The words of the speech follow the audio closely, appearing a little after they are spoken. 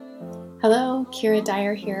Hello, Kira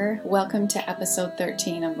Dyer here. Welcome to episode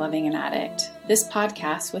 13 of Loving an Addict. This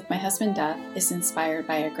podcast with my husband Duff is inspired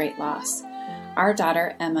by a great loss. Our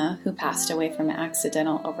daughter Emma, who passed away from an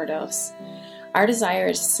accidental overdose. Our desire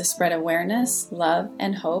is to spread awareness, love,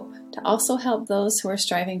 and hope to also help those who are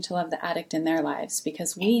striving to love the addict in their lives,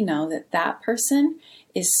 because we know that that person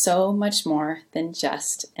is so much more than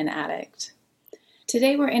just an addict.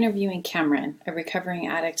 Today we're interviewing Cameron, a recovering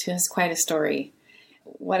addict who has quite a story.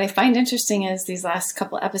 What I find interesting is these last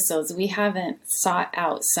couple episodes, we haven't sought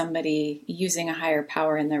out somebody using a higher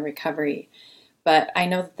power in their recovery, but I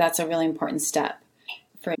know that that's a really important step.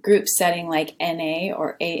 For a group setting like NA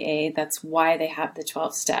or AA, that's why they have the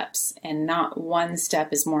 12 steps, and not one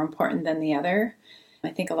step is more important than the other. I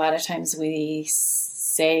think a lot of times we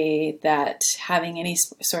say that having any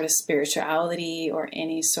sort of spirituality or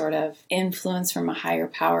any sort of influence from a higher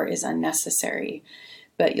power is unnecessary.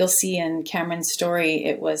 But you'll see in Cameron's story,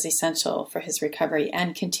 it was essential for his recovery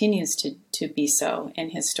and continues to be so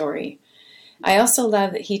in his story. I also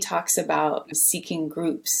love that he talks about seeking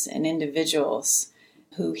groups and individuals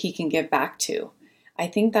who he can give back to. I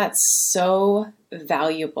think that's so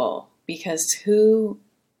valuable, because who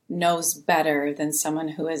knows better than someone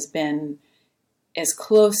who has been as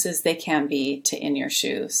close as they can be to in your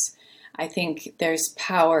shoes. I think there's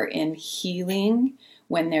power in healing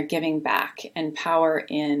when they're giving back, and power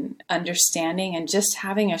in understanding and just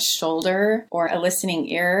having a shoulder or a listening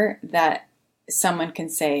ear that someone can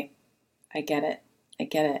say, I get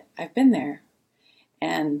it, I've been there,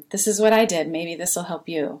 and this is what I did, maybe this will help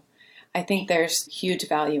you. I think there's huge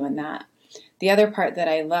value in that. The other part that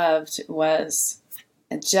I loved was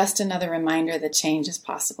just another reminder that change is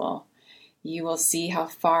possible. You will see how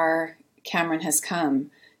far Cameron has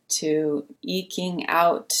come to eking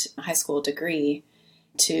out a high school degree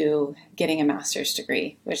to getting a master's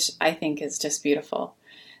degree, which I think is just beautiful.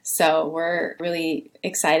 So we're really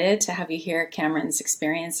excited to have you hear Cameron's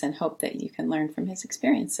experience and hope that you can learn from his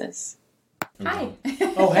experiences. Hi.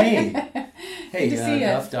 Oh, hey. Hey, Good to see you.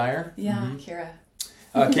 Duff Dyer. Yeah,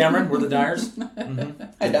 Kira. Cameron, we're the Dyers. Mm-hmm.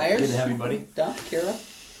 Hi, Dyers. Good to have you, buddy. Duff, Kira.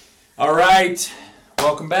 All right.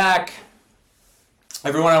 Welcome back.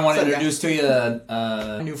 Everyone, I want to introduce to you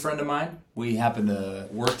a new friend of mine. We happen to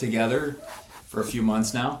work together for a few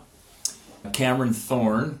months now. Cameron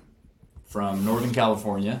Thorne from Northern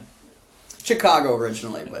California. Chicago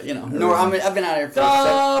originally, but you know, I've been out here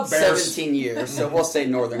for 17 years, so we'll say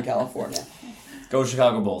Northern California. Go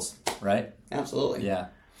Chicago Bulls, right? Absolutely. Yeah.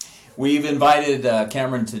 We've invited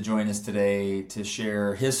Cameron to join us today to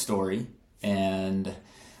share his story, and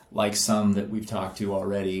like some that we've talked to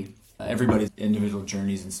already, everybody's individual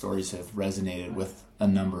journeys and stories have resonated with a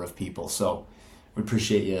number of people, so we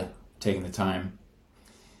appreciate you taking the time.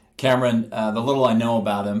 Cameron, the little I know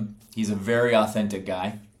about him, he's a very authentic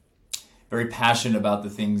guy, very passionate about the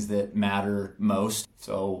things that matter most,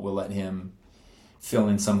 so we'll let him fill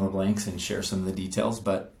in some of the blanks and share some of the details,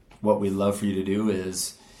 but what we'd love for you to do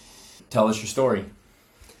is tell us your story.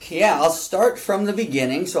 Yeah, I'll start from the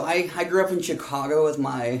beginning. So I grew up in Chicago with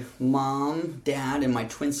my mom, dad, and my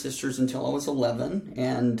twin sisters until I was 11,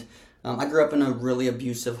 and I grew up in a really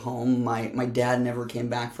abusive home. My dad never came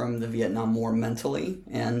back from the Vietnam War mentally,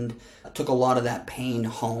 and took a lot of that pain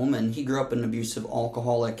home, and he grew up in an abusive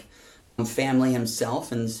alcoholic family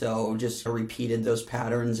himself, and so just repeated those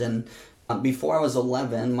patterns. And before I was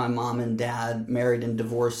 11, my mom and dad married and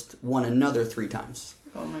divorced one another 3 times.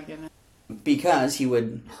 Oh my goodness. Because he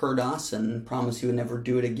would hurt us and promise he would never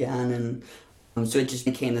do it again, and so it just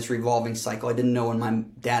became this revolving cycle. I didn't know when my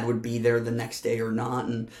dad would be there the next day or not.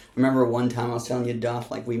 And I remember one time I was telling you, Duff,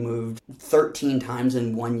 like we moved 13 times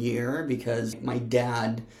in 1 year because my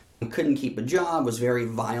dad couldn't keep a job, was very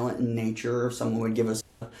violent in nature. Someone would give us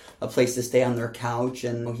a place to stay on their couch,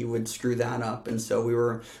 and he would screw that up. And so we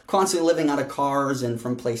were constantly living out of cars and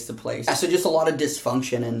from place to place. So just a lot of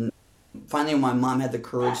dysfunction. And finally, when my mom had the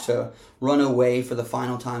courage to run away for the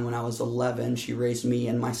final time when I was 11, she raised me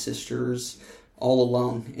and my sisters all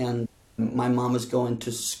alone. And my mom was going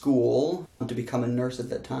to school to become a nurse at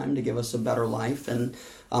that time to give us a better life, and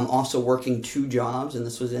also working 2 jobs, and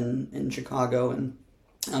this was in Chicago, and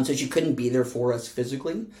so she couldn't be there for us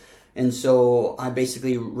physically. And so I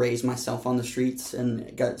basically raised myself on the streets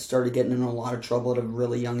and started getting in a lot of trouble at a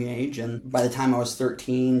really young age. And by the time I was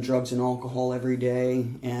 13, drugs and alcohol every day,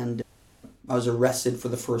 and I was arrested for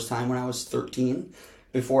the first time when I was 13.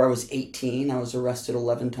 Before I was 18, I was arrested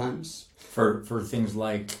 11 times. For things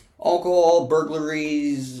like? Alcohol,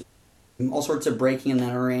 burglaries, all sorts of breaking and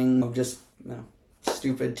entering, just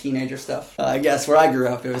stupid teenager stuff. I guess where I grew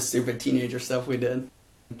up, it was stupid teenager stuff we did.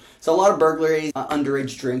 So a lot of burglaries,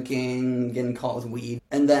 underage drinking, getting caught with weed.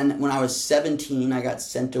 And then when I was 17, I got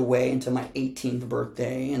sent away until my 18th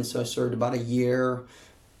birthday. And so I served about a year.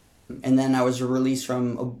 And then I was released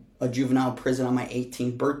from a juvenile prison on my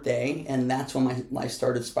 18th birthday. And that's when my life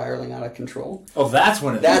started spiraling out of control. Oh, that's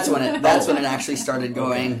when it actually started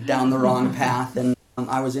going down the wrong path. And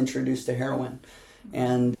I was introduced to heroin.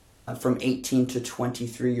 And from 18 to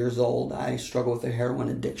 23 years old, I struggled with a heroin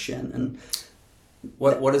addiction. And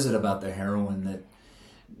what is it about the heroin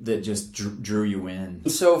that just drew you in?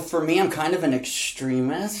 So for me, I'm kind of an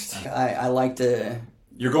extremist. I like to...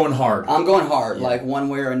 You're going hard. I'm going hard, like one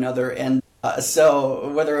way or another. And so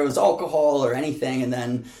whether it was alcohol or anything, and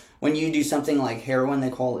then when you do something like heroin,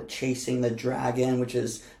 they call it chasing the dragon, which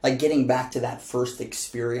is like getting back to that first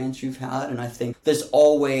experience you've had. And I think there's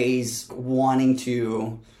always wanting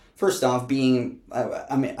to... First off,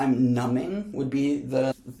 I'm numbing would be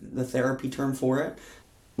the therapy term for it.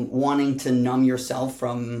 Wanting to numb yourself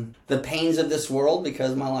from the pains of this world,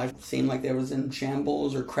 because my life seemed like it was in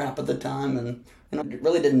shambles or crap at the time, and I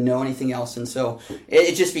really didn't know anything else. And so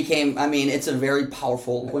it just became, it's a very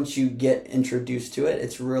powerful, once you get introduced to it,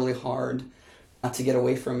 it's really hard not to get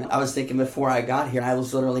away from it. I was thinking before I got here, I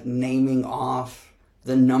was literally naming off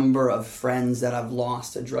the number of friends that I've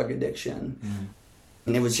lost to drug addiction. Mm.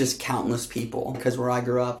 And it was just countless people, because where I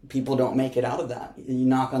grew up, people don't make it out of that. You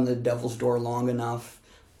knock on the devil's door long enough,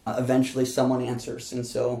 eventually someone answers. And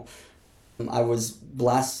so I was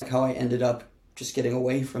blessed how I ended up just getting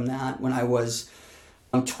away from that. When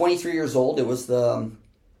I'm 23 years old, it was the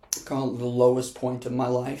lowest point of my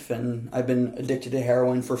life. And I've been addicted to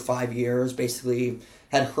heroin for 5 years, basically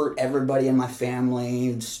had hurt everybody in my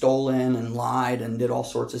family, stolen and lied and did all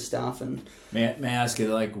sorts of stuff. And may I ask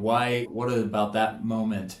you, what about that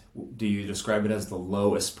moment do you describe it as the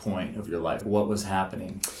lowest point of your life? What was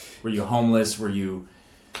happening? Were you homeless? Were you...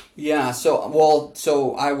 Yeah,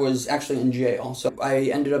 so I was actually in jail. So I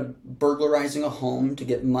ended up burglarizing a home to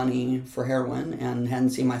get money for heroin, and hadn't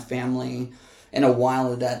seen my family in a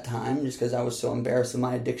while at that time, just because I was so embarrassed of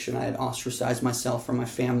my addiction. I had ostracized myself from my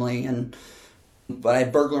family, but I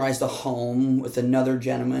burglarized a home with another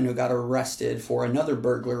gentleman who got arrested for another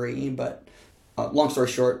burglary. But long story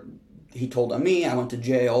short, he told on me. I went to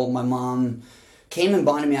jail. My mom came and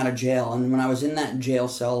bonded me out of jail. And when I was in that jail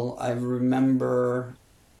cell, I remember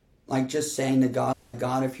just saying to God,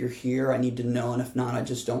 if you're here, I need to know. And if not, I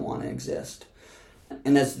just don't want to exist.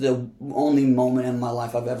 And that's the only moment in my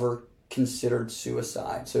life I've ever considered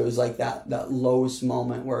suicide. So it was like that lowest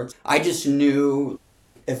moment where I just knew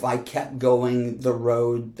if I kept going the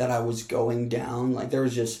road that I was going down, there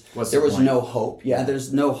was no hope. Yeah,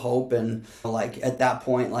 there's no hope. And at that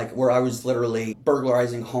point, where I was literally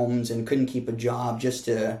burglarizing homes and couldn't keep a job just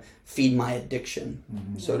to feed my addiction,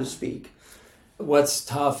 so to speak. What's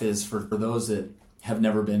tough is for those that have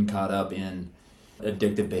never been caught up in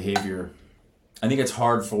addictive behavior, I think it's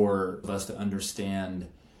hard for us to understand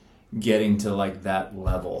getting to that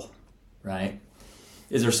level, right?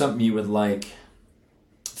 Is there something you would like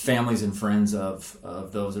families and friends of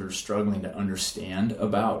those that are struggling to understand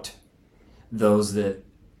about those that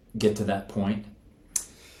get to that point?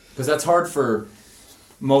 Because that's hard for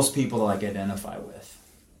most people to identify with.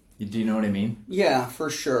 Do you know what I mean? Yeah,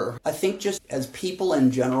 for sure. I think just as people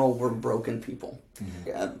in general, we're broken people.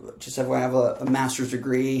 Mm-hmm. Just I have a master's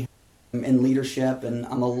degree in leadership, and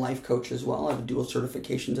I'm a life coach as well. I have dual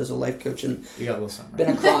certifications as a life coach, and you got a little something. Been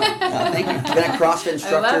a CrossFit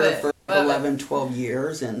instructor for 11, 12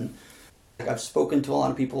 years, and I've spoken to a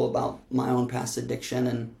lot of people about my own past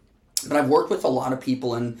addiction, but I've worked with a lot of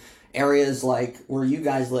people in areas where you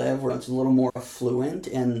guys live, where it's a little more affluent,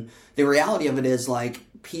 and the reality of it is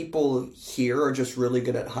people here are just really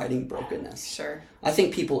good at hiding brokenness. Sure. I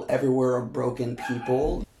think people everywhere are broken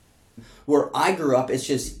people. Where I grew up, it's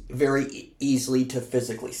just very easily to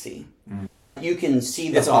physically see. Mm. You can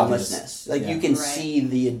see the homelessness. You can see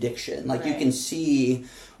the addiction. You can see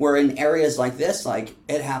where in areas like this,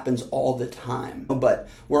 it happens all the time. But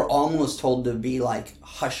we're almost told to be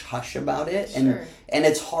hush hush about it. Sure. And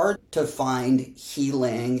it's hard to find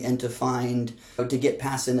healing and to get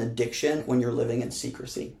past an addiction when you're living in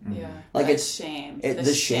secrecy. Yeah. It's shame.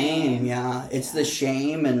 The shame, yeah. It's the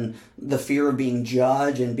shame and the fear of being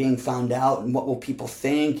judged and being found out and what will people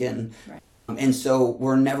think. And so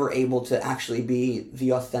we're never able to actually be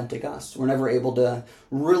the authentic us. We're never able to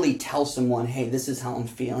really tell someone, hey, this is how I'm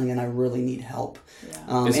feeling and I really need help.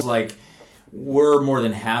 Yeah. It's we're more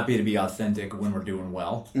than happy to be authentic when we're doing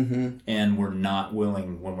well, and we're not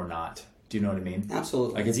willing when we're not. Do you know what I mean?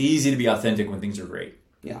 Absolutely. It's easy to be authentic when things are great.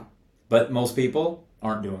 Yeah. But most people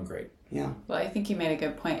aren't doing great. Yeah. Well, I think you made a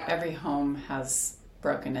good point. Every home has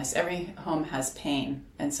brokenness. Every home has pain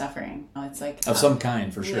and suffering. It's like of some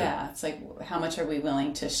kind, for sure. Yeah, it's like, how much are we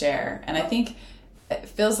willing to share? And I think it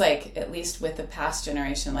feels like, at least with the past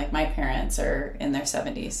generation, like my parents are in their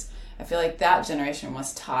 70s, I feel like that generation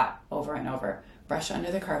was taught over and over, brush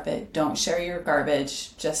under the carpet, don't share your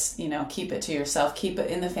garbage, just, keep it to yourself, keep it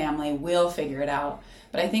in the family, we'll figure it out.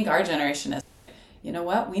 But I think our generation is, you know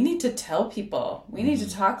what, we need to tell people, we need to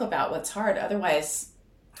talk about what's hard, otherwise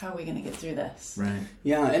how are we going to get through this? Right.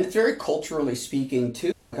 Yeah, and it's very culturally speaking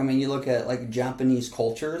too. I mean, you look at like Japanese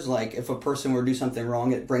cultures, like if a person were to do something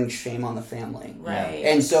wrong, it brings shame on the family. Right.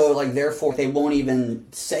 And so like therefore they won't even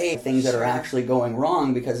say things that are actually going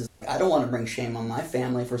wrong, because I don't want to bring shame on my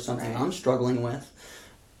family for something I'm struggling with.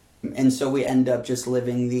 And so we end up just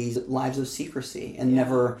living these lives of secrecy and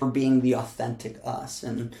never being the authentic us.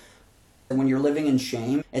 And when you're living in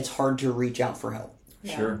shame, it's hard to reach out for help.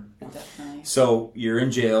 Yeah, sure. Definitely. So you're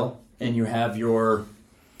in jail and you have your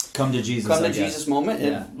come to Jesus. Jesus moment.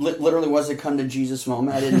 Yeah. It literally was a come to Jesus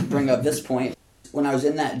moment. I didn't bring up this point. When I was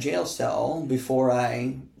in that jail cell, before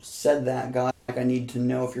I said that, God, I need to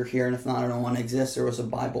know if you're here, and if not, I don't want to exist, there was a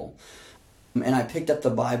Bible. And I picked up the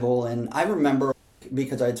Bible, and I remember,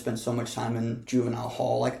 because I had spent so much time in juvenile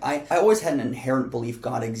hall, like I always had an inherent belief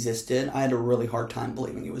God existed. I had a really hard time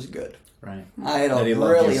believing he was good. Right. I had a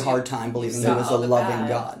really hard time believing he was a loving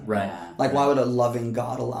God. Right. Yeah. Like, why would a loving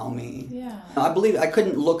God allow me? Yeah. I believe I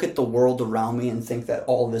couldn't look at the world around me and think that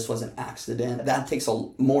all this was an accident. That takes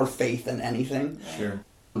more faith than anything. Sure.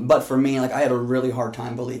 But for me, like, I had a really hard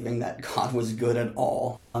time believing that God was good at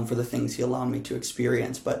all for the things he allowed me to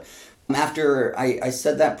experience. But after I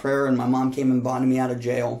said that prayer and my mom came and bonded me out of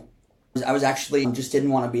jail, I was actually just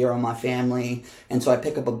didn't want to be around my family. And so I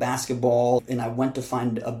picked up a basketball and I went to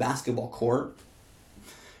find a basketball court.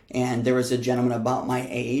 And there was a gentleman about my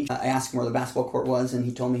age. I asked him where the basketball court was, and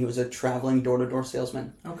he told me he was a traveling door-to-door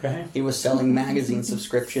salesman. Okay. He was selling magazine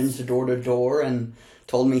subscriptions to door-to-door, and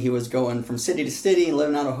told me he was going from city to city,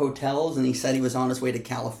 living out of hotels, and he said he was on his way to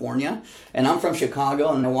California. And I'm from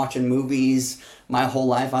Chicago, and I'm watching movies my whole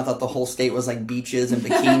life. I thought the whole state was like beaches and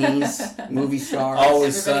bikinis, movie stars.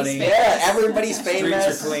 Always sunny. Yeah, everybody's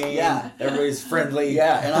famous. Streets are clean. Yeah. Everybody's friendly.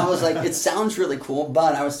 Yeah, and I was like, it sounds really cool,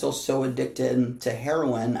 but I was still so addicted to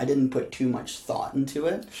heroin, I didn't put too much thought into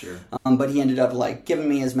it. Sure. But he ended up like giving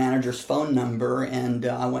me his manager's phone number, and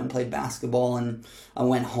I went and played basketball, and I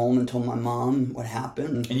went home and told my mom what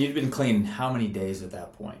happened. And you'd been clean how many days at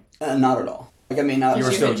that point? Not at all. Like, I mean, You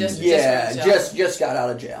were still just got out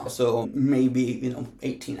of jail. So maybe,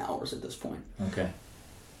 18 hours at this point. Okay.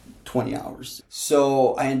 20 hours.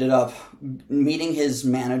 So I ended up meeting his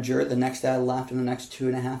manager the next day I left. In the next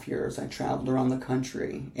 2.5 years, I traveled around the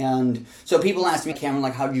country. And so people ask me, Cameron,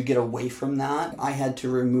 like, how did you get away from that? I had to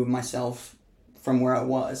remove myself from where I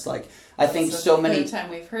was. Like, I think so many... Third time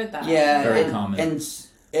we've heard that. Yeah. Very common.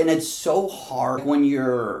 And it's so hard when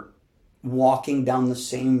you're walking down the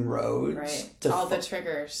same roads. Right. All the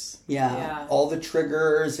triggers. Yeah. All the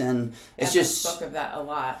triggers, and it's Emma just... spoke of that a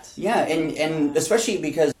lot. Yeah, and especially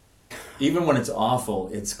because... Even when it's awful,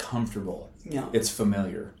 it's comfortable. Yeah. It's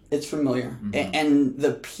familiar. It's familiar. Mm-hmm. And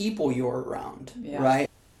the people you're around, right,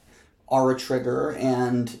 are a trigger.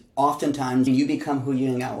 And oftentimes you become who you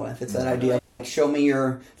hang out with. It's that idea of, show me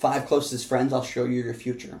your 5 closest friends, I'll show you your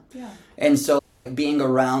future. Yeah. And so being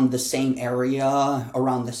around the same area,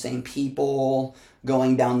 around the same people,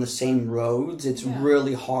 going down the same roads, it's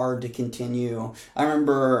really hard to continue. I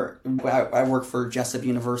remember I worked for Jessup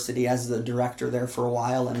University as the director there for a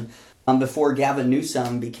while, and before Gavin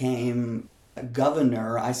Newsom became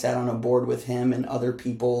governor, I sat on a board with him and other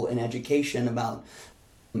people in education about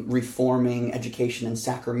reforming education in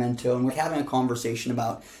Sacramento, and we're having a conversation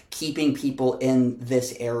about keeping people in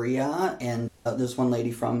this area. And this one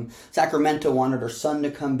lady from Sacramento wanted her son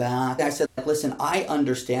to come back. I said, listen, I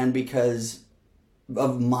understand because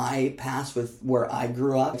of my past with where I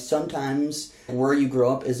grew up. Sometimes where you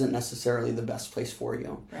grow up isn't necessarily the best place for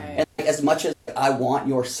you. Right. And as much as I want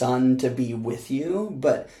your son to be with you,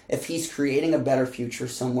 but if he's creating a better future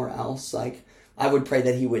somewhere else, like, I would pray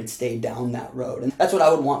that he would stay down that road. And that's what I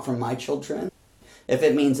would want from my children. If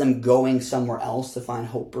it means them going somewhere else to find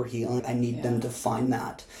hope or healing, I need them to find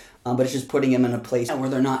that. But it's just putting them in a place where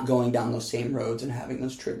they're not going down those same roads and having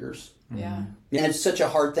those triggers. Yeah. And it's such a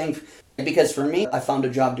hard thing because for me, I found a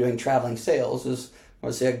job doing traveling sales. It was, I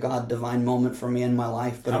would say, a God divine moment for me in my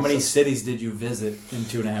life. But how many cities did you visit in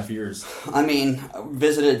 2.5 years? I mean, I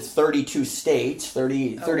visited 32 states.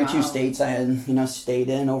 32 states I had, stayed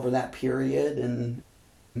in over that period. And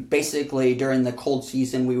basically during the cold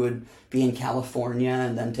season, we would be in California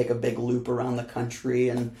and then take a big loop around the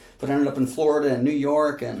country. But I ended up in Florida and New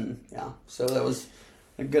York. And so that was...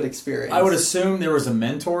 a good experience. I would assume there was a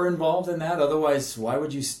mentor involved in that. Otherwise, why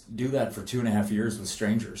would you do that for 2.5 years with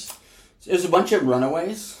strangers? It was a bunch of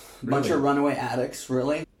runaways, a bunch Really? of runaway addicts,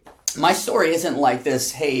 really. My story isn't like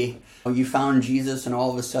this, hey, you found Jesus and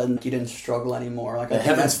all of a sudden you didn't struggle anymore. Like, The I think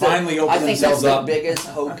heavens that's finally opened I think themselves that's up. the biggest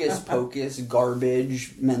hocus pocus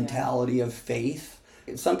garbage mentality of faith.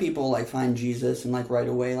 Some people like find Jesus and like right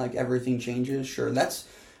away like everything changes. Sure,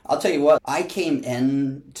 I'll tell you what, I came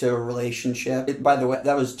into a relationship. By the way,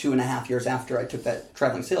 that was 2.5 years after I took that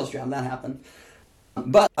traveling sales job. That happened.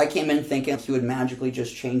 But I came in thinking he would magically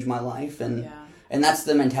just change my life. And that's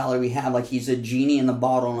the mentality we have. Like, he's a genie in the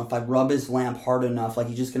bottle, and if I rub his lamp hard enough, like,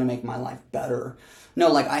 he's just going to make my life better.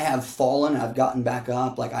 No, like, I have fallen, I've gotten back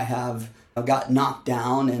up. Like, I've got knocked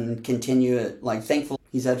down and continue it. Like, thankfully,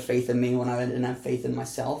 he's had faith in me when I didn't have faith in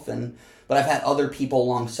myself. But I've had other people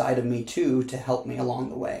alongside of me, too, to help me along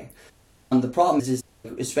the way. The problem is,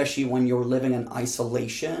 especially when you're living in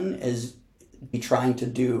isolation, is be trying to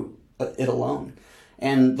do it alone.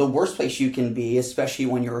 And the worst place you can be, especially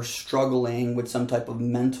when you're struggling with some type of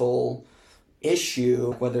mental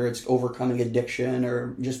issue, whether it's overcoming addiction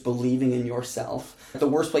or just believing in yourself, the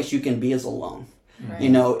worst place you can be is alone, Right.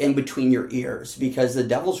 in between your ears, because the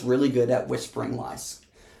devil's really good at whispering lies.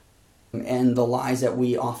 And the lies that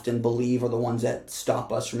we often believe are the ones that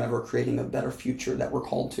stop us from ever creating a better future that we're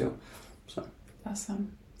called to. So.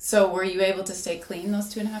 Awesome. So were you able to stay clean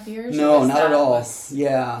those 2.5 years? No, not at all.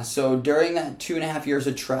 Yeah, so during that 2.5 years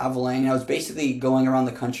of traveling, I was basically going around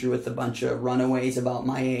the country with a bunch of runaways about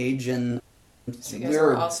my age, and So you guys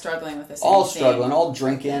were all struggling with this. all struggling, all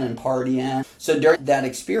drinking and partying. So during that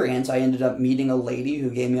experience, I ended up meeting a lady who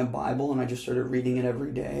gave me a Bible, and I just started reading it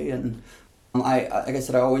every day. And like I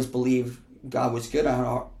said, I always believed God was good.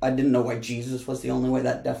 I didn't know why Jesus was the only way.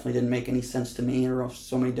 That definitely didn't make any sense to me. There were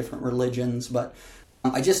so many different religions, but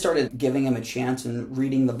I just started giving him a chance and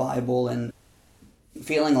reading the Bible and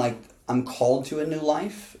feeling like I'm called to a new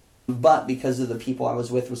life. But because of the people I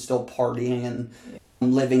was with was still partying and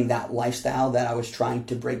living that lifestyle that I was trying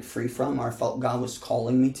to break free from, or I felt God was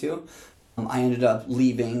calling me to, I ended up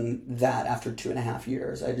leaving that after 2.5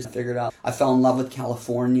 years. I just figured out, I fell in love with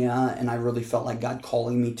California, and I really felt like God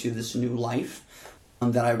calling me to this new life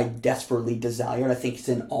that I desperately desired. I think it's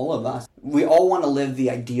in all of us. We all want to live the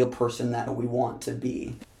ideal person that we want to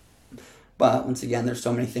be. But once again, there's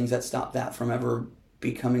so many things that stop that from ever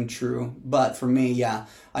becoming true. But for me, yeah,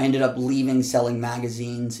 I ended up leaving selling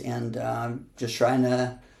magazines and just trying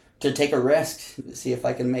to take a risk, see if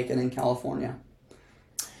I can make it in California.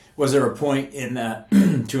 Was there a point in that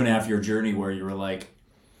 2.5 year journey where you were like,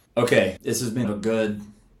 okay, this has been a good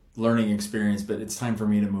learning experience, but it's time for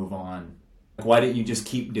me to move on? Why didn't you just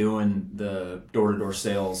keep doing the door-to-door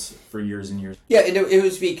sales for years and years? Yeah, it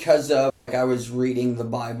was because of, I was reading the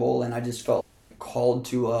Bible and I just felt called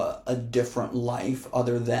to a different life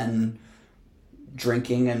other than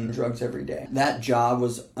drinking and drugs every day. That job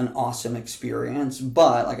was an awesome experience,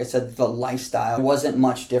 but like I said, the lifestyle wasn't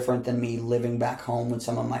much different than me living back home with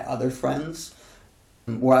some of my other friends,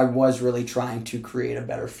 where I was really trying to create a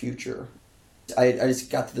better future. I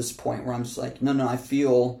just got to this point where I'm just like, no, I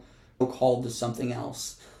feel called to something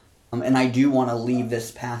else. And I do want to leave this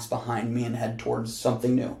past behind me and head towards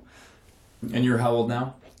something new. And you're how old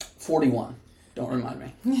now? 41. Don't remind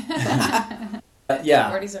me.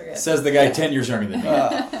 Yeah. 40s are good. Says the guy 10 years younger than me.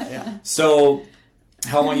 Yeah. So,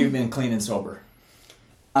 how long have you been clean and sober?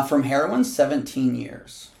 From heroin, 17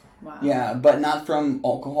 years. Wow. Yeah, but not from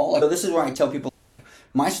alcohol. So this is where I tell people,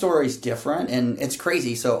 my story is different, and it's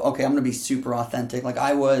crazy. So, okay, I'm going to be super authentic. Like,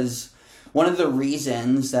 one of the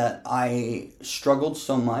reasons that I struggled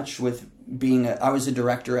so much with I was a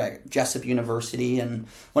director at Jessup University, and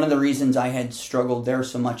one of the reasons I had struggled there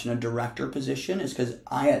so much in a director position is because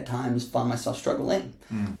I at times found myself struggling.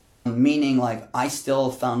 Meaning, like, I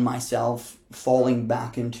still found myself falling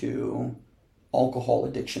back into alcohol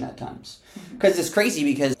addiction at times. Because it's crazy,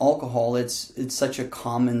 because alcohol, it's such a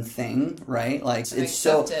common thing, right? Like, it's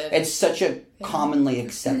such a commonly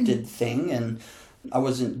accepted thing, and I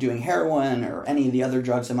wasn't doing heroin or any of the other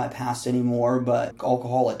drugs in my past anymore, but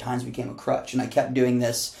alcohol at times became a crutch. And I kept doing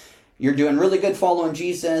this, you're doing really good following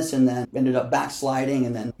Jesus, and then ended up backsliding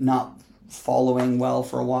and then not following well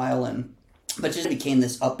for a while. But just became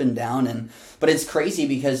this up and down. But it's crazy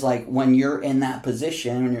because, like, when you're in that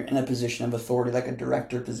position, when you're in a position of authority, like a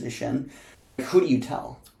director position, who do you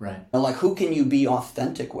tell? Right. Like, who can you be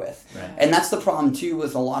authentic with? Right. And that's the problem, too,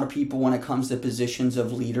 with a lot of people when it comes to positions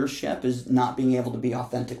of leadership, is not being able to be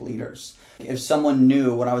authentic leaders. If someone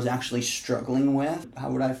knew what I was actually struggling with, how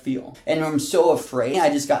would I feel? And I'm so afraid. I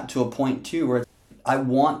just got to a point, too, where I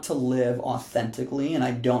want to live authentically, and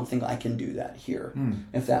I don't think I can do that here,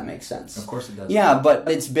 if that makes sense. Of course it does. Yeah, but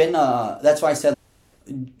it's been, that's why I said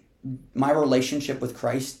my relationship with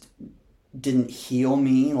Christ didn't heal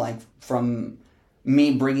me, like, from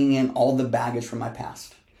me bringing in all the baggage from my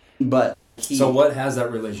past. But so what has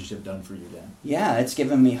that relationship done for you then? Yeah, it's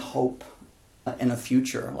given me hope in a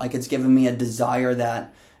future. Like, it's given me a desire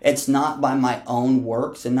that it's not by my own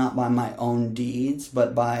works and not by my own deeds,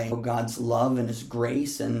 but by God's love and His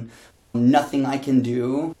grace, and nothing I can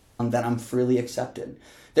do that I'm freely accepted.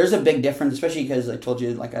 There's a big difference, especially because I told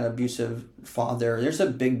you, like, an abusive father. There's a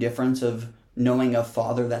big difference of knowing a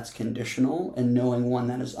father that's conditional and knowing one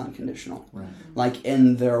that is unconditional. Right. Like,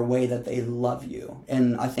 in their way that they love you.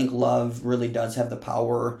 And I think love really does have the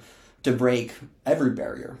power to break every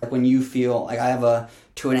barrier. Like, when you feel, like, I have a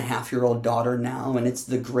 2.5-year-old daughter now, and it's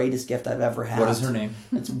the greatest gift I've ever had. What is her name?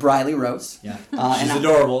 It's Briley Rose. Yeah, she's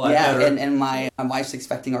adorable. I met her. And my wife's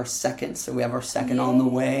expecting our second, so we have our second on the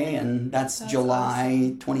way, and that's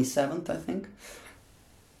July 27th, I think.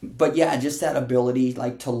 But yeah, just that ability,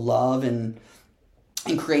 like, to love and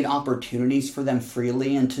create opportunities for them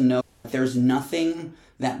freely, and to know there's nothing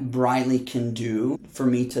that Briley can do for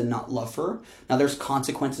me to not love her. Now, there's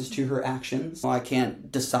consequences to her actions. I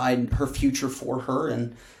can't decide her future for her,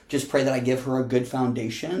 and just pray that I give her a good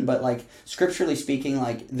foundation. But, like, scripturally speaking,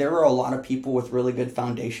 like, there are a lot of people with really good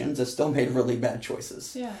foundations that still made really bad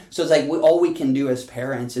choices. Yeah. So it's like, all we can do as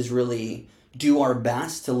parents is really do our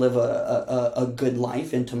best to live a good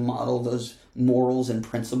life and to model those morals and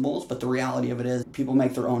principles. But the reality of it is, people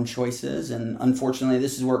make their own choices, and unfortunately,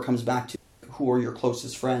 this is where it comes back to who are your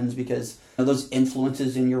closest friends, because those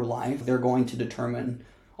influences in your life, they're going to determine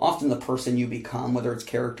often the person you become, whether it's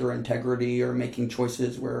character, integrity, or making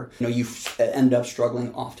choices where you end up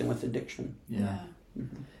struggling often with addiction. Yeah.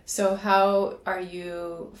 Mm-hmm. So how are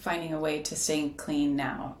you finding a way to stay clean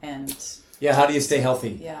now? And yeah, how do you stay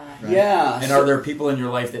healthy? yeah, Right? Yeah. And are there people in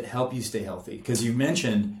your life that help you stay healthy? Because you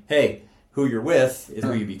mentioned, hey, who you're with is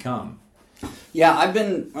who you become. Yeah,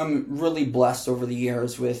 I'm really blessed over the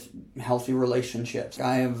years with healthy relationships.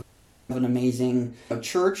 I have an amazing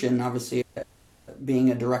church, and obviously being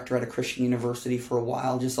a director at a Christian university for a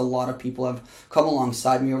while, just a lot of people have come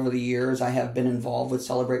alongside me over the years. I have been involved with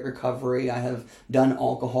Celebrate Recovery. I have done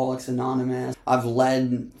Alcoholics Anonymous. I've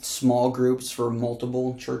led small groups for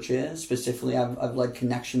multiple churches. Specifically, I've led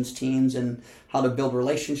connections teams and how to build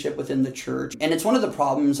relationship within the church. And it's one of the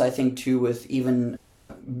problems, I think, too, with even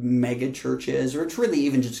mega churches, or it's really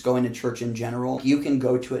even just going to church in general. You can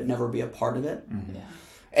go to it, never be a part of it. Mm-hmm. Yeah.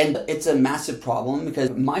 And it's a massive problem,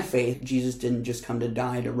 because my faith, Jesus didn't just come to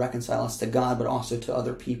die to reconcile us to God, but also to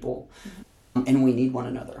other people. Mm-hmm. And we need one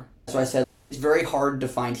another. So I said, it's very hard to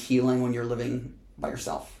find healing when you're living by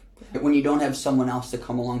yourself. When you don't have someone else to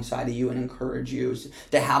come alongside of you and encourage you,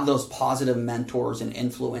 to have those positive mentors and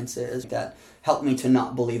influences that help me to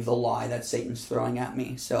not believe the lie that Satan's throwing at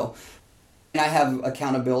me. So I have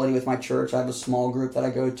accountability with my church. I have a small group that I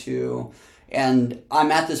go to. And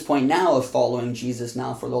I'm at this point now of following Jesus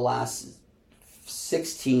now for the last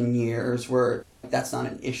 16 years, where that's not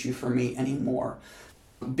an issue for me anymore,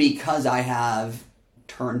 because I have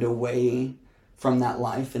turned away from that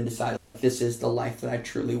life and decided this is the life that I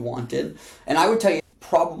truly wanted. And I would tell you,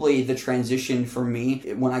 probably the transition for me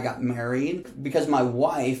when I got married, because my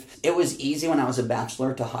wife, it was easy when I was a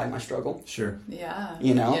bachelor to hide my struggle. Sure. Yeah.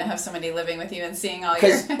 You know? You don't have somebody living with you and seeing all your...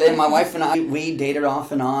 Because my wife and I, we dated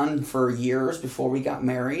off and on for years before we got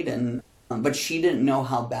married, and but she didn't know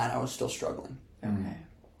how bad I was still struggling. Okay.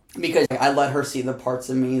 Because I let her see the parts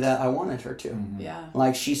of me that I wanted her to. Mm-hmm. Yeah.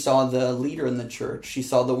 Like, she saw the leader in the church. She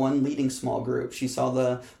saw the one leading small group. She saw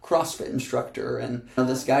the CrossFit instructor and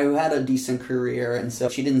this guy who had a decent career. And so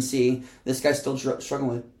she didn't see this guy still struggling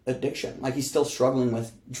with addiction. Like, he's still struggling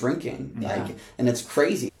with drinking. Yeah. Like, and it's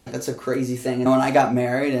crazy. That's a crazy thing. And when I got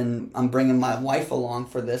married, and I'm bringing my wife along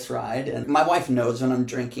for this ride, and my wife knows when I'm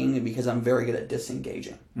drinking because I'm very good at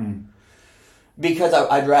disengaging. Mm. Because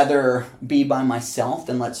I'd rather be by myself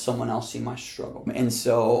than let someone else see my struggle. And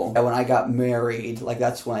so when I got married, like,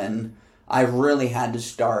 that's when I really had to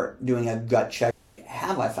start doing a gut check.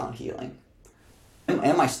 Have I found healing?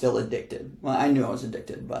 Am I still addicted? Well, I knew I was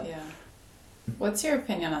addicted, but... Yeah. What's your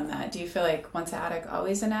opinion on that? Do you feel like once an addict,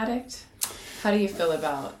 always an addict? How do you feel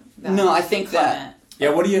about that? No, I think that... Yeah,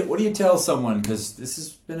 what do you tell someone, because this has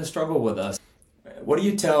been a struggle with us. What do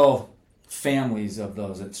you tell families of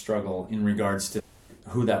those that struggle in regards to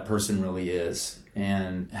who that person really is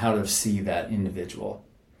and how to see that individual?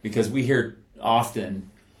 Because we hear often,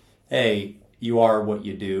 hey, you are what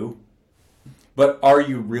you do, but are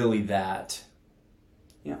you really that?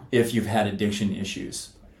 Yeah. If you've had addiction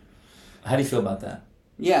issues. How do you feel about that?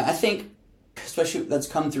 Yeah, I think, especially that's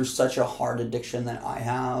come through such a hard addiction that I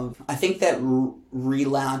have, I think that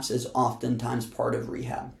relapse is oftentimes part of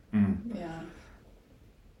rehab. Yeah.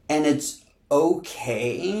 And it's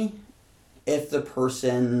okay if the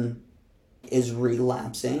person is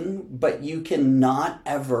relapsing, but you cannot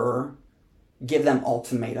ever give them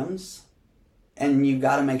ultimatums, and you've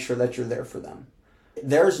got to make sure that you're there for them.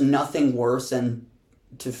 There's nothing worse than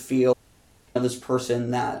to feel this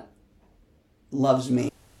person that loves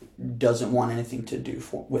me doesn't want anything to do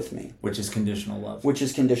with me. Which is conditional love. Which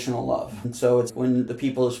is conditional love. And so it's when the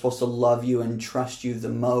people who are supposed to love you and trust you the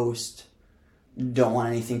most don't want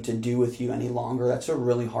anything to do with you any longer. That's a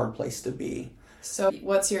really hard place to be. So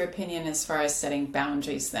what's your opinion as far as setting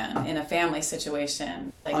boundaries then in a family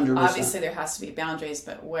situation? Like 100%. Obviously there has to be boundaries,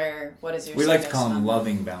 but what is your We like to call suggestion them on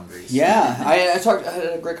loving boundaries. Yeah, I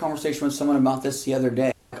had a great conversation with someone about this the other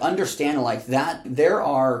day. Understand like that there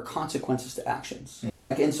are consequences to actions.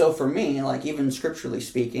 And so for me, like even scripturally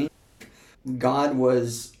speaking, God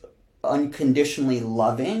was unconditionally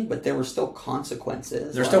loving, but there were still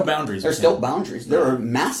consequences. There's still boundaries. There's still boundaries. There are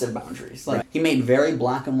massive boundaries. Like he made very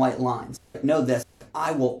black and white lines. Know this,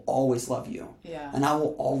 I will always love you. Yeah. And I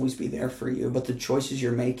will always be there for you. But the choices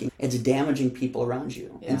you're making, it's damaging people around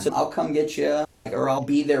you. Yeah. And so I'll come get you, or I'll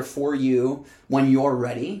be there for you when you're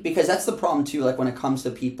ready. Because that's the problem too, like when it comes to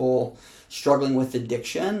people struggling with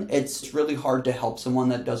addiction, it's really hard to help someone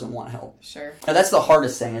that doesn't want help. Sure. Now, that's the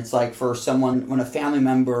hardest thing. It's like for someone, when a family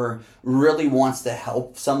member really wants to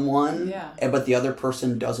help someone, but the other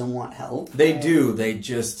person doesn't want help. They do. They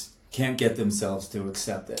just can't get themselves to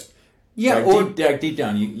accept it. Yeah. Like deep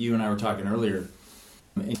down, you and I were talking earlier.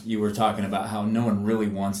 You were talking about how no one really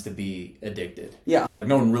wants to be addicted. Yeah. Like,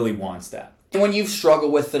 no one really wants that. And when you've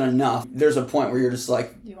struggled with it enough, there's a point where you're just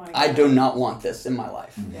like, I do not want this in my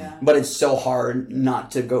life. Yeah. But it's so hard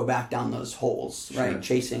not to go back down those holes, right? Sure.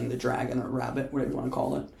 Chasing the dragon or rabbit, whatever you want to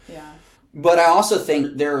call it. Yeah. But I also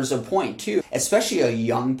think there's a point too, especially a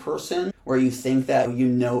young person, where you think that you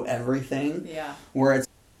know everything. Yeah. Where it's,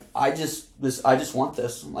 I just want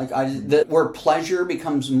this. Like where pleasure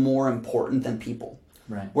becomes more important than people.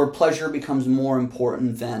 Right. Where pleasure becomes more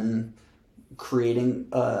important than creating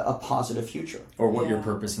a positive future. Or what your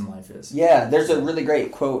purpose in life is. Yeah, there's a really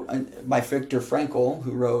great quote by Viktor Frankl,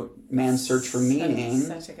 who wrote Man's Search for Meaning.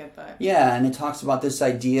 Such a good book. Yeah, and it talks about this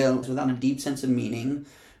idea, without a deep sense of meaning,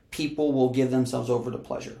 people will give themselves over to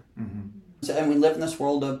pleasure. Mm-hmm. So, and we live in this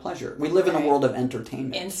world of pleasure. We live in a world of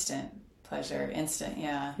entertainment. Instant pleasure,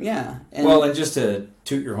 yeah. Yeah. And just to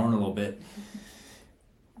toot your horn a little bit,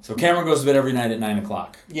 so Cameron goes to bed every night at 9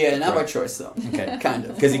 o'clock. Yeah, not by choice, though. Okay. Kind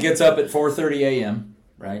of. Because he gets up at 4:30 a.m.,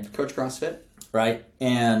 right? Coach CrossFit. Right.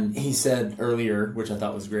 And he said earlier, which I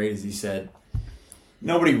thought was great, is he said,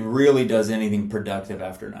 nobody really does anything productive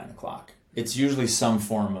after 9 o'clock. It's usually some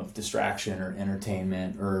form of distraction or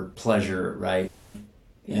entertainment or pleasure, right?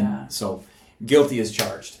 Yeah. And so guilty is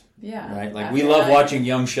charged. Yeah. Right? Like we love watching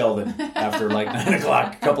Young Sheldon after like 9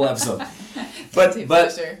 o'clock, a couple episodes. But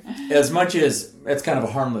as much as it's kind of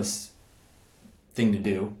a harmless thing to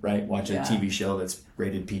do, right? Watch a TV show that's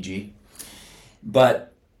rated PG.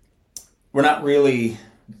 But we're not really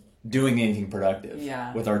doing anything productive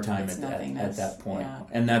with our time at that point. Yeah.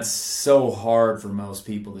 And that's so hard for most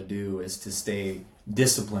people to do, is to stay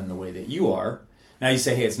disciplined the way that you are. Now you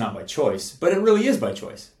say, hey, it's not by choice, but it really is by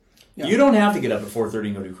choice. Yeah. You don't have to get up at 4:30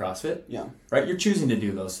 and go do CrossFit. Yeah. Right? You're choosing to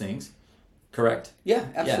do those things. Correct? Yeah,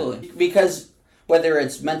 absolutely. Yeah. Because whether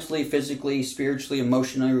it's mentally, physically, spiritually,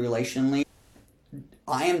 emotionally, relationally,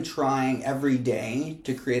 I am trying every day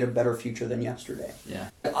to create a better future than yesterday. Yeah.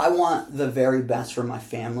 I want the very best for my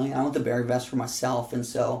family. I want the very best for myself. And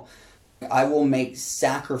so I will make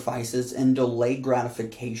sacrifices and delay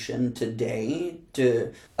gratification today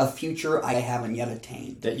to a future I haven't yet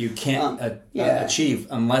attained. That you can't achieve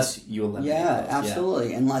unless you eliminate those.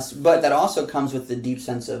 Absolutely. But that also comes with the deep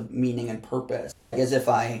sense of meaning and purpose. As if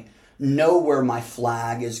I know where my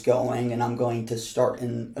flag is going and I'm going to start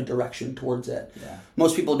in a direction towards it. Yeah.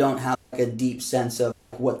 Most people don't have a deep sense of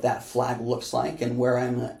what that flag looks like and where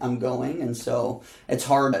I'm going, and so it's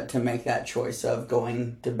hard to make that choice of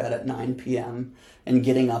going to bed at 9 p.m. and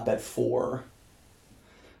getting up at 4.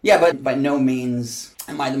 Yeah, but by no means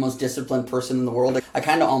am I the most disciplined person in the world. I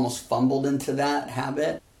kind of almost fumbled into that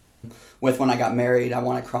habit with when I got married. I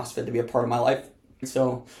wanted CrossFit to be a part of my life,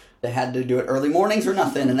 so I had to do it early mornings or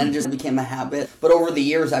nothing, and then it just became a habit. But over the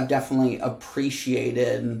years, I've definitely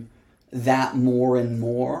appreciated that more and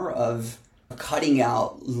more, of cutting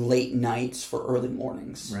out late nights for early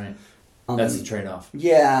mornings. Right. That's the trade-off.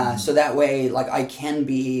 Yeah, so that way, like, I can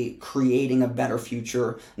be creating a better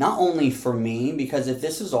future, not only for me, because if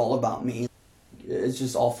this is all about me, it's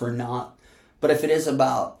just all for naught. But if it is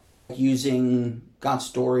about using God's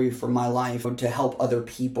story for my life to help other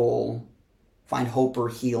people find hope or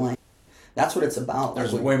healing, that's what it's about.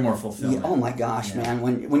 There's way more fulfillment. Oh my gosh, man!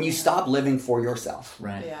 When you stop living for yourself,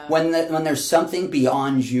 right? Yeah. When there's something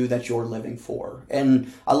beyond you that you're living for,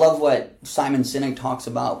 and I love what Simon Sinek talks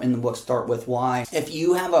about in the book Start With Why. If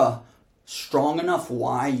you have a strong enough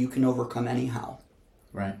why, you can overcome any how.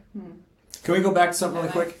 Right. Can we go back to something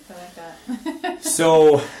really quick? I like that.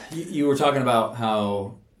 So you were talking about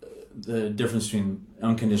how the difference between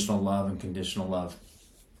unconditional love and conditional love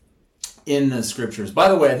in the scriptures. By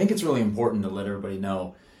the way, I think it's really important to let everybody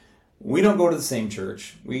know we don't go to the same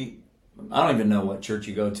church. I don't even know what church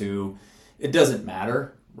you go to. It doesn't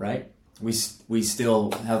matter, right? We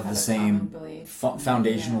still have the same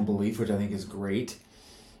foundational belief, which I think is great.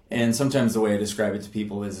 And sometimes the way I describe it to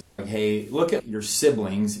people is like, hey, look at your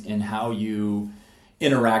siblings and how you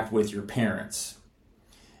interact with your parents.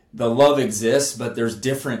 The love exists, but there's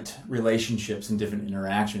different relationships and different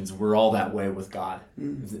interactions. We're all that way with God.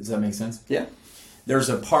 Does that make sense? Yeah. There's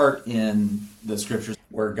a part in the scriptures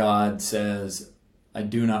where God says, I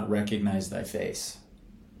do not recognize thy face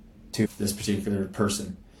to this particular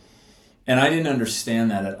person. And I didn't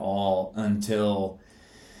understand that at all until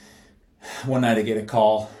one night I get a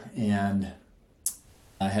call and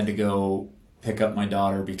I had to go pick up my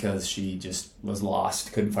daughter because she just was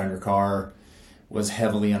lost, couldn't find her car, was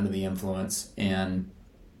heavily under the influence. And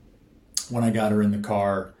when I got her in the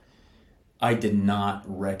car, I did not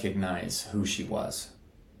recognize who she was.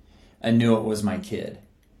 I knew it was my kid,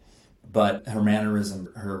 but her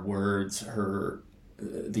mannerism, her words,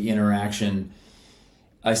 the interaction,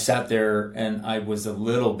 I sat there and I was a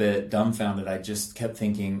little bit dumbfounded. I just kept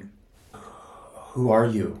thinking, who are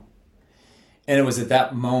you? And it was at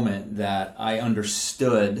that moment that I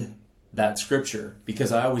understood that scripture,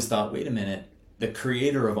 because I always thought, wait a minute, the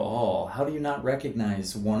creator of all, how do you not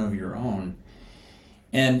recognize one of your own?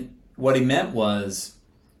 And what he meant was,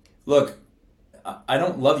 look, I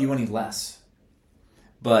don't love you any less,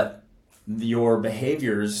 but your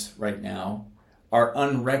behaviors right now are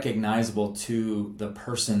unrecognizable to the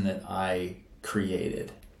person that I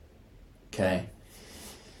created. Okay?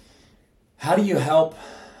 How do you help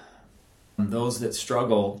those that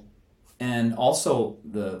struggle and also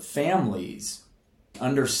the families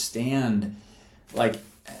understand like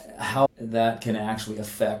how that can actually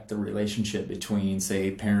affect the relationship between,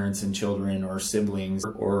 say, parents and children or siblings,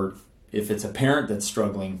 or if it's a parent that's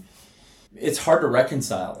struggling? It's hard to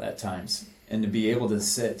reconcile at times, and to be able to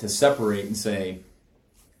separate and say,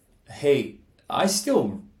 hey, I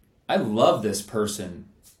love this person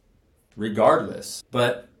regardless.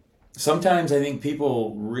 But sometimes I think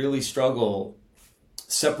people really struggle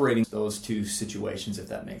separating those two situations, if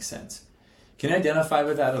that makes sense. Can you identify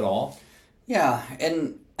with that at all? Yeah,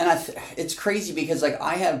 and it's crazy because like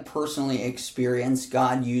I have personally experienced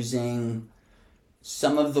God using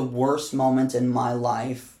some of the worst moments in my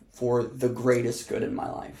life for the greatest good in my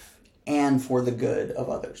life and for the good of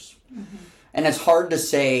others. Mm-hmm. And it's hard to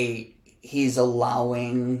say he's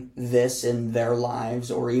allowing this in their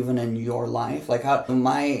lives or even in your life. Like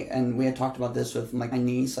and we had talked about this with my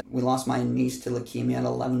niece. Like we lost my niece to leukemia at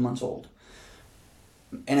 11 months old.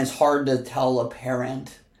 And it's hard to tell a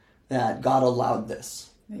parent that God allowed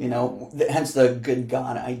this, hence the good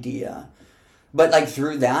God idea. But like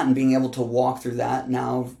through that and being able to walk through that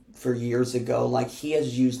now for years ago, like he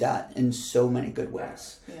has used that in so many good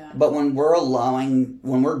ways. Yeah. But when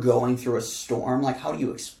we're going through a storm, like how do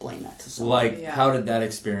you explain that to someone? How did that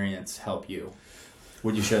experience help you?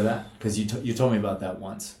 Would you share that? Because you told me about that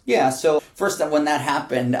once. Yeah, so first when that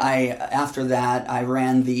happened, after that I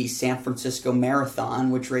ran the San Francisco Marathon,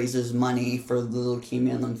 which raises money for the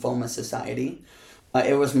Leukemia and Lymphoma Society.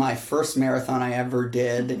 It was my first marathon I ever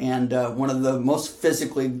did, and one of the most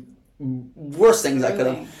physically worst things I could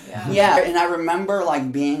have. Yeah, and I remember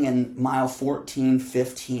like being in mile 14,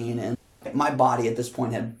 15, and my body at this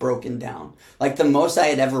point had broken down. Like the most I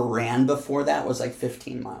had ever ran before that was like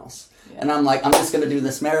 15 miles. And I'm like, I'm just going to do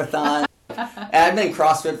this marathon. And I've been in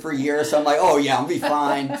CrossFit for years, so I'm like, oh yeah, I'll be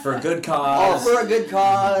fine. For a good cause. Oh, for a good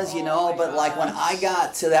cause, but like when I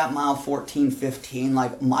got to that mile 14, 15,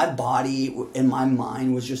 like my body and my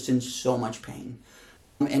mind was just in so much pain.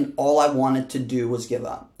 And all I wanted to do was give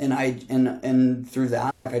up. And through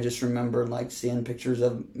that, I just remember like seeing pictures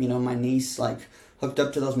of, my niece like hooked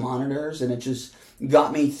up to those monitors, and it just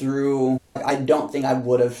got me through. I don't think I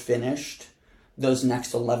would have finished those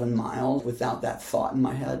next 11 miles without that thought in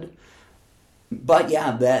my head. But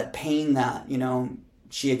yeah, that pain that,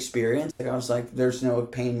 she experienced, I was like, there's no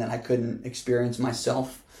pain that I couldn't experience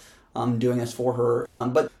myself doing this for her.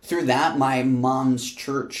 But through that, my mom's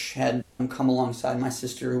church had come alongside my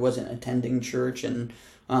sister who wasn't attending church. And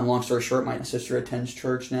long story short, my sister attends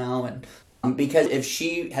church now. And because if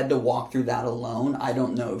she had to walk through that alone, I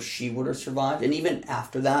don't know if she would have survived. And even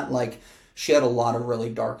after that, she had a lot of really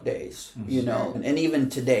dark days, and even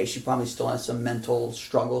today, she probably still has some mental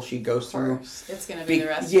struggle she goes through. It's going to be the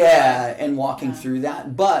rest of her life. Yeah, and walking through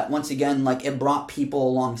that. But once again, it brought people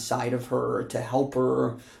alongside of her to help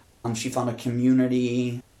her. She found a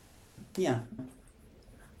community. Yeah.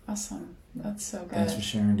 Awesome. That's so good. Thanks for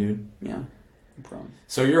sharing, dude. Yeah, no problem.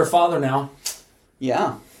 So you're a father now.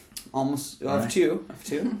 Yeah, almost. I have two.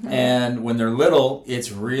 And when they're little,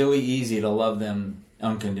 it's really easy to love them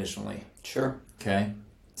unconditionally. Sure. Okay.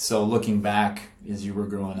 So looking back as you were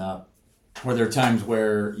growing up, were there times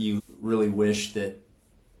where you really wish that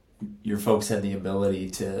your folks had the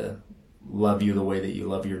ability to love you the way that you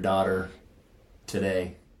love your daughter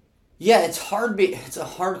today? Yeah, it's hard. It's a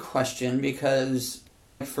hard question because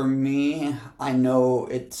for me, I know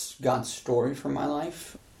it's God's story for my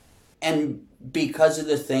life. And because of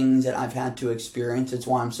the things that I've had to experience, it's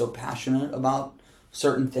why I'm so passionate about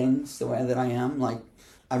certain things the way that I am.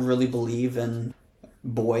 I really believe in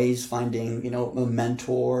boys finding, a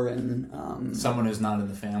mentor and... someone who's not in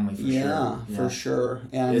the family, for sure. Yeah, for sure.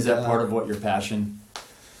 And, is that part of what your passion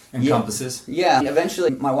encompasses? Yeah.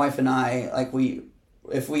 Eventually, my wife and I,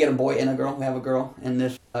 if we get a boy and a girl, we have a girl. And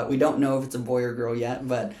if we don't know if it's a boy or girl yet,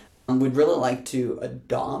 but we'd really like to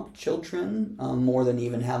adopt children more than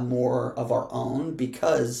even have more of our own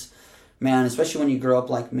because, man, especially when you grow up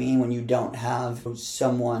like me, when you don't have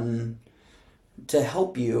someone to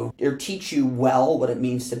help you or teach you well what it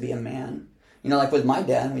means to be a man. With my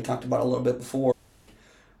dad, we talked about it a little bit before,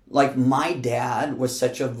 my dad was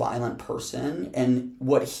such a violent person, and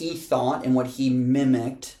what he thought and what he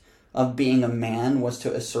mimicked of being a man was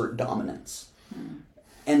to assert dominance.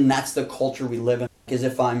 And that's the culture we live in, is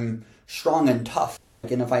if I'm strong and tough,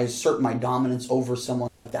 and if I assert my dominance over someone,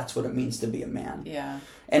 that's what it means to be a man. Yeah.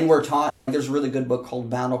 And we're taught, there's a really good book called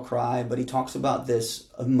Battle Cry, but he talks about this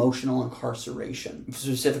emotional incarceration,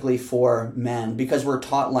 specifically for men, because we're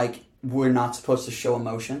taught we're not supposed to show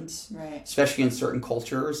emotions, right? Especially in certain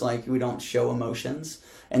cultures, we don't show emotions,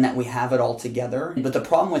 and that we have it all together. But the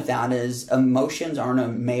problem with that is emotions aren't a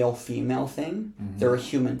male-female thing. Mm-hmm. They're a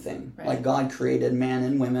human thing. Right. God created man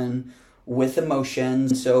and women with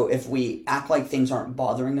emotions. So if we act like things aren't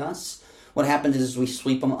bothering us, what happens is we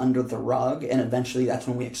sweep them under the rug, and eventually that's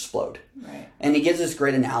when we explode. Right. And he gives this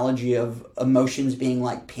great analogy of emotions being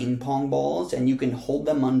like ping pong balls, and you can hold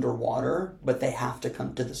them underwater, but they have to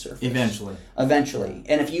come to the surface. Eventually.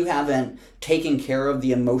 And if you haven't taken care of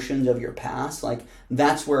the emotions of your past,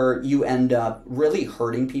 that's where you end up really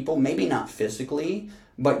hurting people, maybe not physically,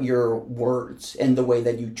 but your words and the way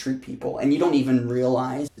that you treat people. And you don't even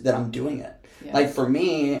realize that I'm doing it. Yes. For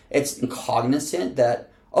me, it's cognizant that,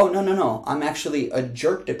 oh, no, I'm actually a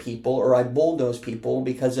jerk to people, or I bulldoze people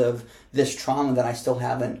because of this trauma that I still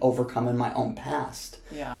haven't overcome in my own past.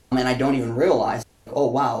 Yeah. And I don't even realize, oh,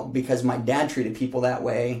 wow, because my dad treated people that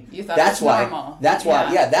way. You thought that's normal. That's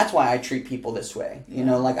why I treat people this way.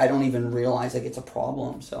 I don't even realize it's a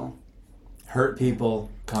problem, so. Hurt people,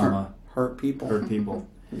 Hurt people. Hurt people.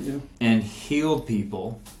 Yeah. And healed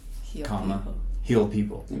people, healed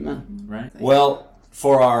people. Amen. Right? Well,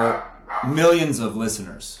 for our millions of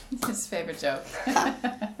listeners. His favorite joke.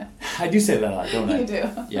 I do say that a lot, don't I? You do.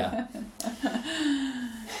 Yeah.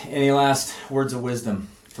 Any last words of wisdom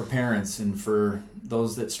for parents and for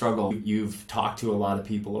those that struggle? You've talked to a lot of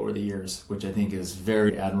people over the years, which I think is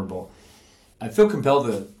very admirable. I feel compelled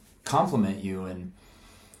to compliment you and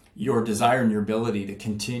your desire and your ability to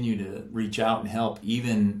continue to reach out and help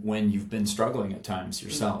even when you've been struggling at times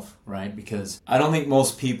yourself, right? Because I don't think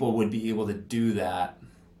most people would be able to do that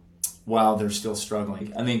while they're still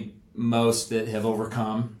struggling. I think most that have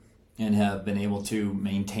overcome and have been able to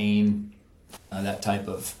maintain that type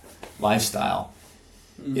of lifestyle,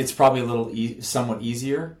 it's probably a little somewhat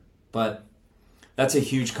easier, but that's a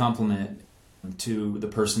huge compliment to the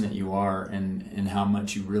person that you are and how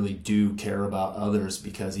much you really do care about others,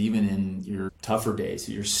 because even in your tougher days,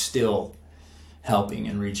 you're still helping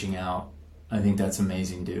and reaching out. I think that's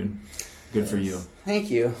amazing, dude. Good for you.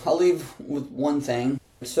 Thank you. I'll leave with one thing.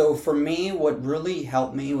 So for me, what really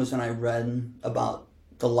helped me was when I read about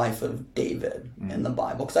the life of David in the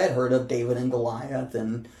Bible, because I had heard of David and Goliath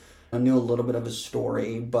and I knew a little bit of his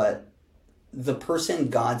story, but the person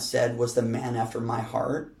God said was the man after my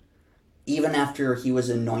heart, even after he was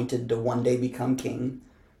anointed to one day become king,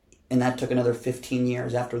 And that took another 15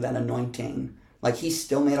 years after that anointing. Like, he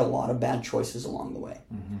still made a lot of bad choices along the way.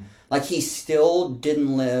 Mm-hmm. Like, he still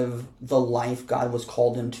didn't live the life God was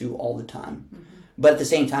called him to all the time. Mm-hmm. But at the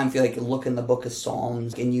same time, I feel like you look in the book of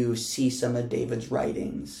Psalms and you see some of David's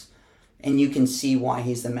writings, and you can see why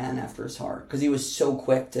he's the man after his heart. Because he was so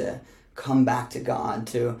quick to come back to God,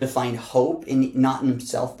 to find hope in not in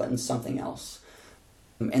himself, but in something else.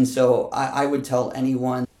 And so I would tell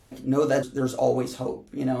anyone, know that there's always hope,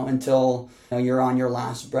 until you're on your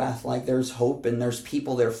last breath. Like, there's hope and there's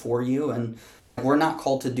people there for you. And we're not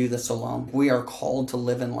called to do this alone. We are called to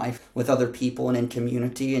live in life with other people and in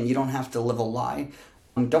community, and you don't have to live a lie.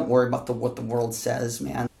 Don't worry about what the world says,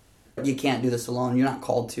 man. You can't do this alone. You're not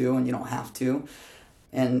called to, and you don't have to.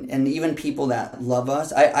 And even people that love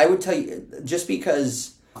us, I would tell you, just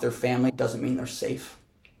because they're family doesn't mean they're safe.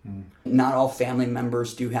 Not all family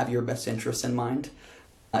members do have your best interests in mind,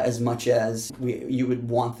 as much as you would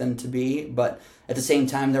want them to be. But at the same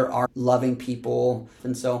time, there are loving people.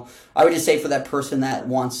 And so I would just say, for that person that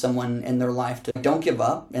wants someone in their life, to don't give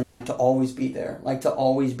up and to always be there, like to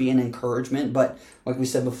always be an encouragement. But like we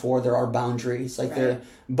said before, there are boundaries.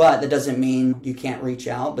 But that doesn't mean you can't reach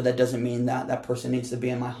out, but that doesn't mean that person needs to be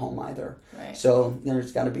in my home either. Right. So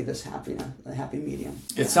there's got to be this happy medium.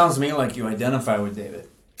 It sounds to me like you identify with David.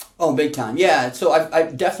 Oh, big time. Yeah, so I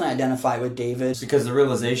definitely identify with David. Because the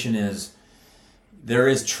realization is there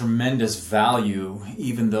is tremendous value,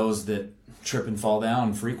 even those that trip and fall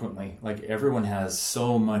down frequently. Like, everyone has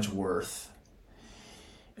so much worth.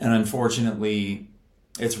 And unfortunately,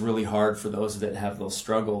 it's really hard for those that have those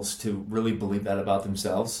struggles to really believe that about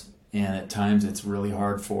themselves. And at times it's really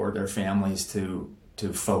hard for their families to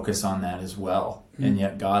focus on that as well. Mm-hmm. And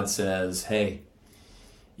yet God says, hey,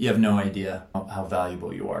 you have no idea how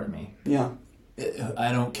valuable you are to me. Yeah.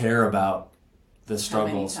 I don't care about the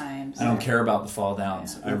struggles. I don't care about the fall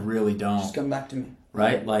downs. Yeah. I really don't. Just come back to me.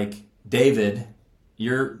 Right? Like, David,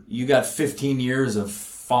 you got 15 years of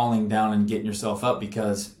falling down and getting yourself up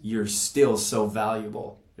because you're still so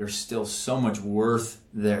valuable. There's still so much worth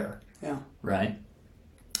there. Yeah. Right?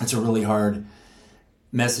 It's a really hard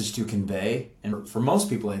message to convey. And for most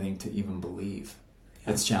people, I think, to even believe.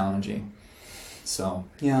 Yeah. It's challenging. So,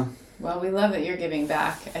 yeah. Well, we love that you're giving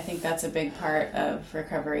back. I think that's a big part of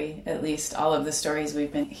recovery. At least all of the stories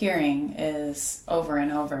we've been hearing is over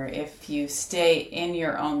and over. If you stay in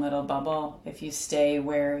your own little bubble, if you stay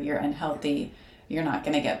where you're unhealthy, you're not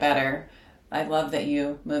going to get better. I love that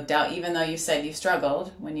you moved out, even though you said you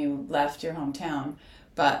struggled when you left your hometown.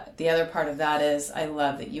 But the other part of that is I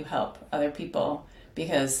love that you help other people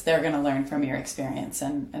because they're going to learn from your experience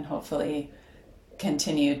and hopefully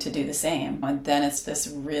continue to do the same. And then it's this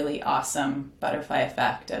really awesome butterfly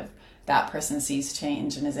effect of that person sees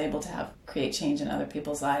change and is able to create change in other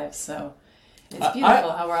people's lives. So it's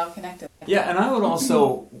beautiful how we're all connected. Yeah, and I would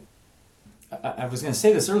also, I was going to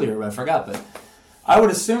say this earlier, but I forgot, but I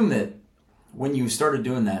would assume that when you started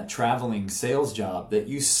doing that traveling sales job, that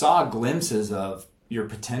you saw glimpses of your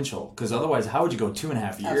potential, because otherwise, how would you go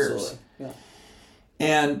 2.5 years? Absolutely, yeah.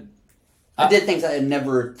 And I did things I had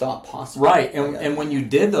never thought possible. Right, and when you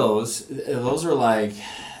did those are like,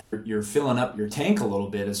 you're filling up your tank a little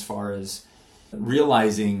bit as far as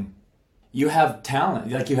realizing you have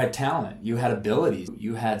talent. Like, you had talent, you had abilities,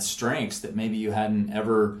 you had strengths that maybe you hadn't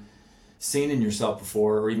ever seen in yourself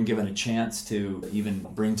before or even given a chance to even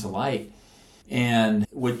bring to light. And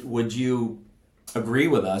would you agree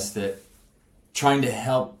with us that trying to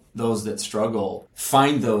help those that struggle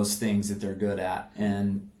find those things that they're good at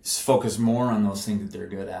and focus more on those things that they're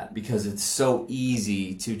good at, because it's so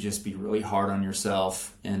easy to just be really hard on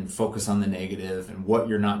yourself and focus on the negative and what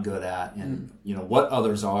you're not good at and what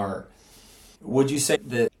others are. Would you say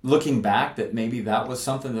that looking back that maybe that was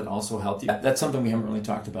something that also helped you? That's something we haven't really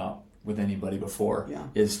talked about with anybody before,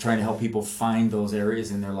 is trying to help people find those areas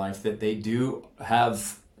in their life that they do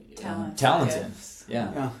have talent in.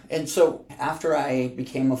 Yeah. And so after I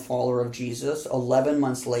became a follower of Jesus, 11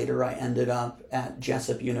 months later, I ended up at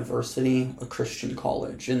Jessup University, a Christian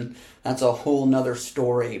college. And that's a whole nother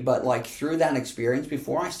story. But like, through that experience,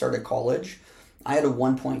 before I started college, I had a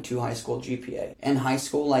 1.2 high school GPA. In high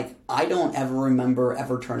school, like, I don't ever remember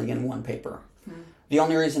ever turning in one paper. The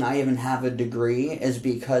only reason I even have a degree is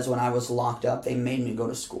because when I was locked up, they made me go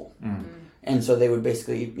to school. And so they would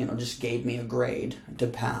basically, just gave me a grade to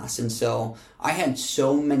pass. And so I had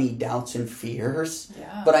so many doubts and fears,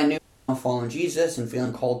 but I knew following Jesus and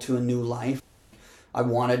feeling called to a new life. I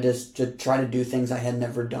wanted to try to do things I had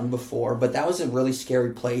never done before, but that was a really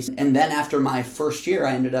scary place. And then after my first year,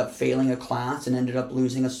 I ended up failing a class and ended up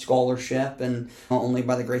losing a scholarship, and only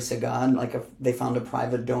by the grace of God, they found a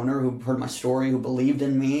private donor who heard my story, who believed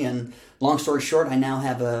in me, and long story short, I now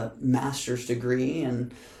have a master's degree.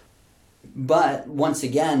 But once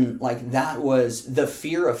again, that was the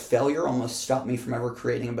fear of failure almost stopped me from ever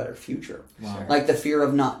creating a better future. Wow. Like the fear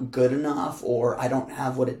of not good enough, or I don't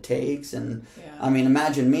have what it takes. And I mean,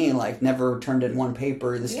 imagine me, never turned in one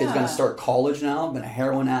paper. This kid's going to start college now, been a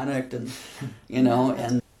heroin addict, and,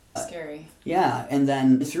 and scary. Yeah. And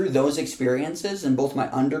then through those experiences in both my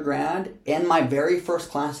undergrad and my very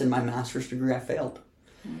first class in my master's degree, I failed.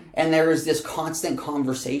 And there was this constant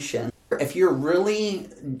conversation. If you're really,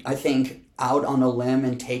 I think, out on a limb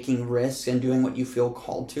and taking risks and doing what you feel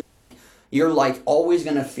called to, you're always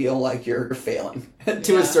going to feel like you're failing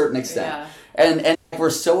to a certain extent. Yeah. And we're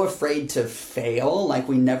so afraid to fail,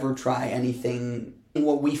 we never try anything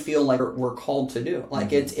what we feel like we're called to do.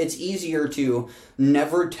 It's easier to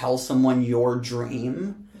never tell someone your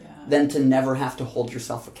dream than to never have to hold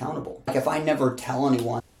yourself accountable. If I never tell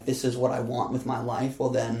anyone this is what I want with my life, well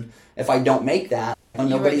then, if I don't make that,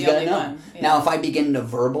 nobody's going to know. Yeah. Now, if I begin to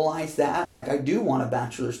verbalize that, I do want a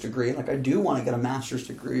bachelor's degree, I do want to get a master's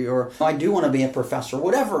degree, or I do want to be a professor,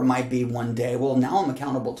 whatever it might be one day, well, now I'm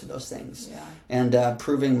accountable to those things. Yeah. And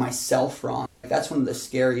proving myself wrong. That's one of the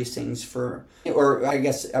scariest things or I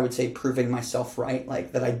guess I would say proving myself right,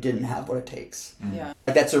 that I didn't have what it takes. Yeah.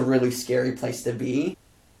 That's a really scary place to be.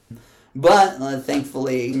 But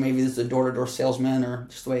thankfully, maybe this is a door-to-door salesman or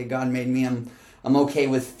just the way God made me, I'm okay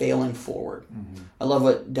with failing forward. Mm-hmm. I love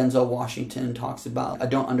what Denzel Washington talks about. I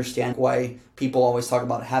don't understand why people always talk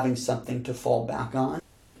about having something to fall back on.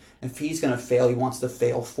 If he's going to fail, he wants to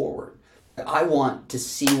fail forward. I want to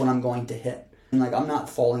see what I'm going to hit. And I'm not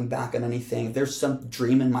falling back on anything. If there's some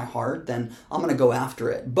dream in my heart, then I'm going to go after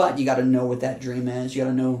it. But you got to know what that dream is. You got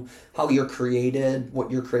to know how you're created, what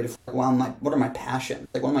you're created for. What are my passions?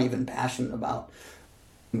 What am I even passionate about?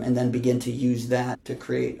 And then begin to use that to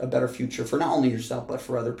create a better future for not only yourself, but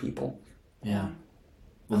for other people. Yeah.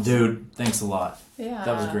 Well, dude, thanks a lot. Yeah.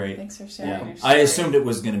 That was great. Thanks for sharing your story. I assumed it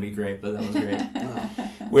was going to be great, but that was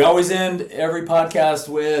great. We always end every podcast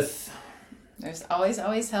with... There's always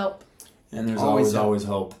help. And there's always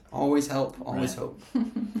hope. Always help. Always hope.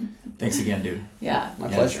 Thanks again, dude. Yeah. My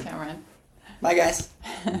pleasure. Cameron. Bye, guys.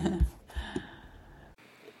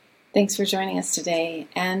 Thanks for joining us today.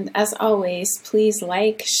 And as always, please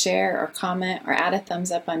share, or comment, or add a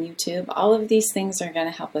thumbs up on YouTube. All of these things are going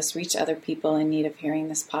to help us reach other people in need of hearing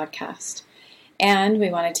this podcast. And we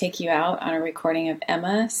want to take you out on a recording of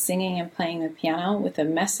Emma singing and playing the piano with a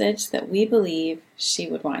message that we believe she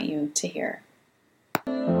would want you to hear.